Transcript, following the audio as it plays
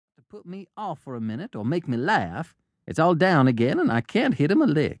put me off for a minute or make me laugh, it's all down again and I can't hit him a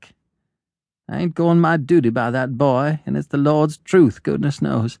lick. I ain't going my duty by that boy, and it's the Lord's truth, goodness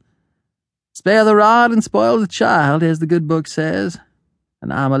knows. Spare the rod and spoil the child, as the good book says,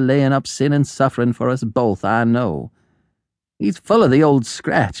 and I'm a-laying up sin and suffering for us both, I know. He's full of the old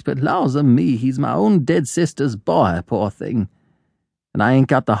scratch, but laws o' me, he's my own dead sister's boy, poor thing. And I ain't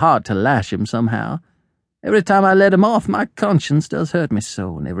got the heart to lash him somehow. Every time I let him off, my conscience does hurt me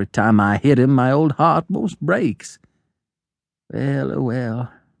so, and every time I hit him, my old heart most breaks. Well, oh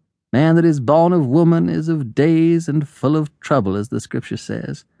well. Man that is born of woman is of days and full of trouble, as the Scripture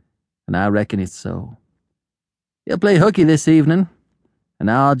says, and I reckon it's so. He'll play hooky this evening, and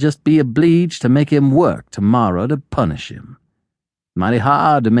I'll just be obliged to make him work tomorrow to punish him. Mighty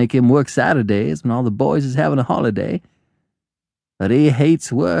hard to make him work Saturdays when all the boys is having a holiday. But he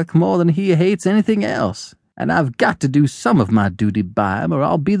hates work more than he hates anything else, and I've got to do some of my duty by him, or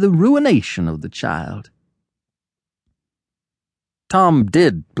I'll be the ruination of the child. Tom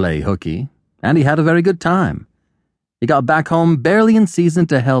did play hooky, and he had a very good time. He got back home barely in season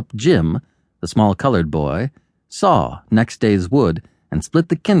to help Jim, the small colored boy, saw next day's wood and split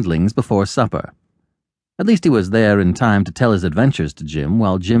the kindlings before supper. At least he was there in time to tell his adventures to Jim,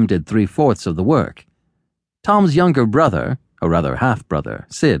 while Jim did 3/4 of the work. Tom's younger brother, or rather half-brother,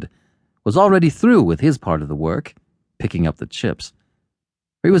 Sid, was already through with his part of the work, picking up the chips.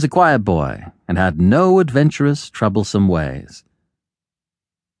 He was a quiet boy and had no adventurous, troublesome ways.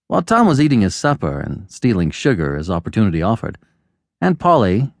 While Tom was eating his supper and stealing sugar as opportunity offered, Aunt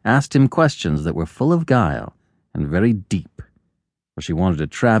Polly asked him questions that were full of guile and very deep, for she wanted to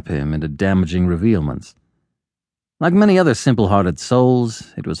trap him into damaging revealments. Like many other simple-hearted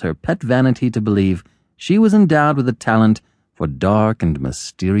souls, it was her pet vanity to believe she was endowed with a talent for dark and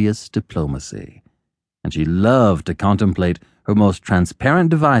mysterious diplomacy, and she loved to contemplate her most transparent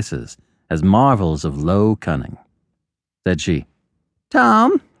devices as marvels of low cunning. Said she,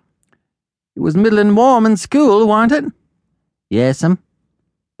 "Tom, it was middlin' warm in school, warn't it?" "Yes'm."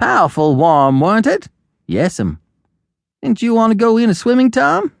 "Powerful warm, warn't it?" "Yes'm." "Didn't you want to go in a-swimming,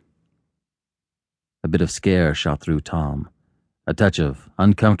 Tom?" A bit of scare shot through Tom, a touch of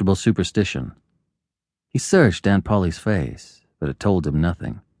uncomfortable superstition. He searched Aunt Polly's face, but it told him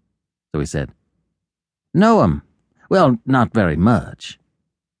nothing. So he said, "No'm. Well, not very much."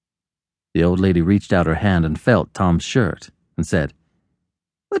 The old lady reached out her hand and felt Tom's shirt, and said,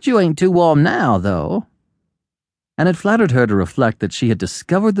 "But you ain't too warm now, though." And it flattered her to reflect that she had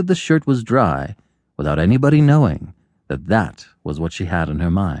discovered that the shirt was dry without anybody knowing that that was what she had in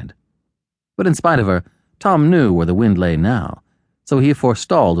her mind. But in spite of her, Tom knew where the wind lay now, so he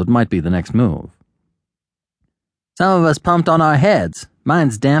forestalled what might be the next move. "Some of us pumped on our heads.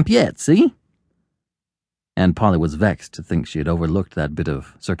 Mine's damp yet, see?" Aunt Polly was vexed to think she had overlooked that bit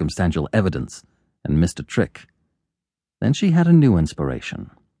of circumstantial evidence and missed a trick. Then she had a new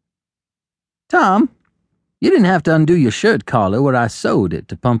inspiration. "Tom, you didn't have to undo your shirt collar where I sewed it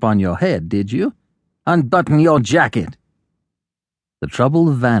to pump on your head, did you? Unbutton your jacket." The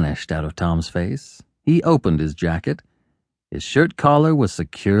trouble vanished out of Tom's face. He opened his jacket. His shirt collar was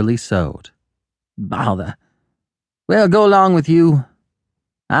securely sewed. "Bother. Well, go along with you.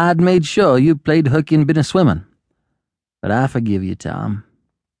 I'd made sure you played hooky and been a-swimming. But I forgive you, Tom.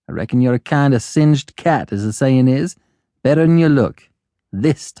 I reckon you're a kind of singed cat, as the saying is, better'n you look.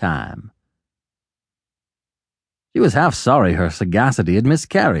 This time." She was half sorry her sagacity had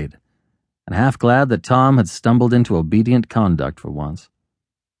miscarried, and half glad that Tom had stumbled into obedient conduct for once.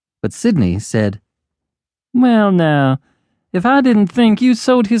 But Sidney said, "Well now, if I didn't think you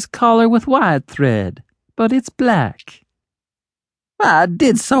sewed his collar with white thread, but it's black." "I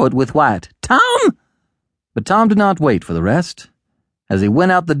did sew it with white. Tom!" But Tom did not wait for the rest. As he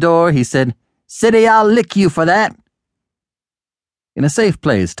went out the door, he said, "Sidney, I'll lick you for that." In a safe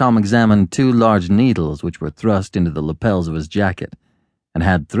place, Tom examined 2 large needles which were thrust into the lapels of his jacket and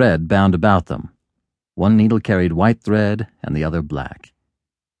had thread bound about them. One needle carried white thread and the other black.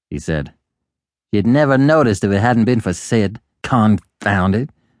 He said, "You'd never noticed if it hadn't been for Sid. Confound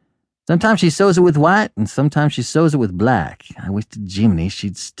it. Sometimes she sews it with white, and sometimes she sews it with black. I wish to Jiminy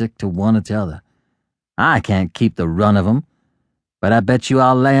she'd stick to one or t'other. I can't keep the run of 'em, but I bet you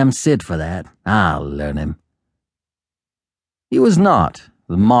I'll lamb Sid for that. I'll learn him." He was not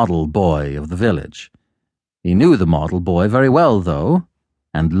the model boy of the village. He knew the model boy very well, though,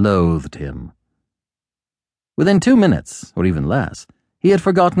 and loathed him. Within 2 minutes, or even less, he had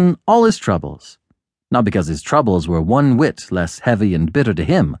forgotten all his troubles, not because his troubles were one whit less heavy and bitter to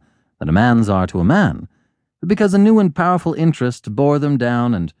him than a man's are to a man, but because a new and powerful interest bore them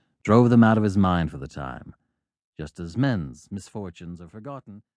down and drove them out of his mind for the time, just as men's misfortunes are forgotten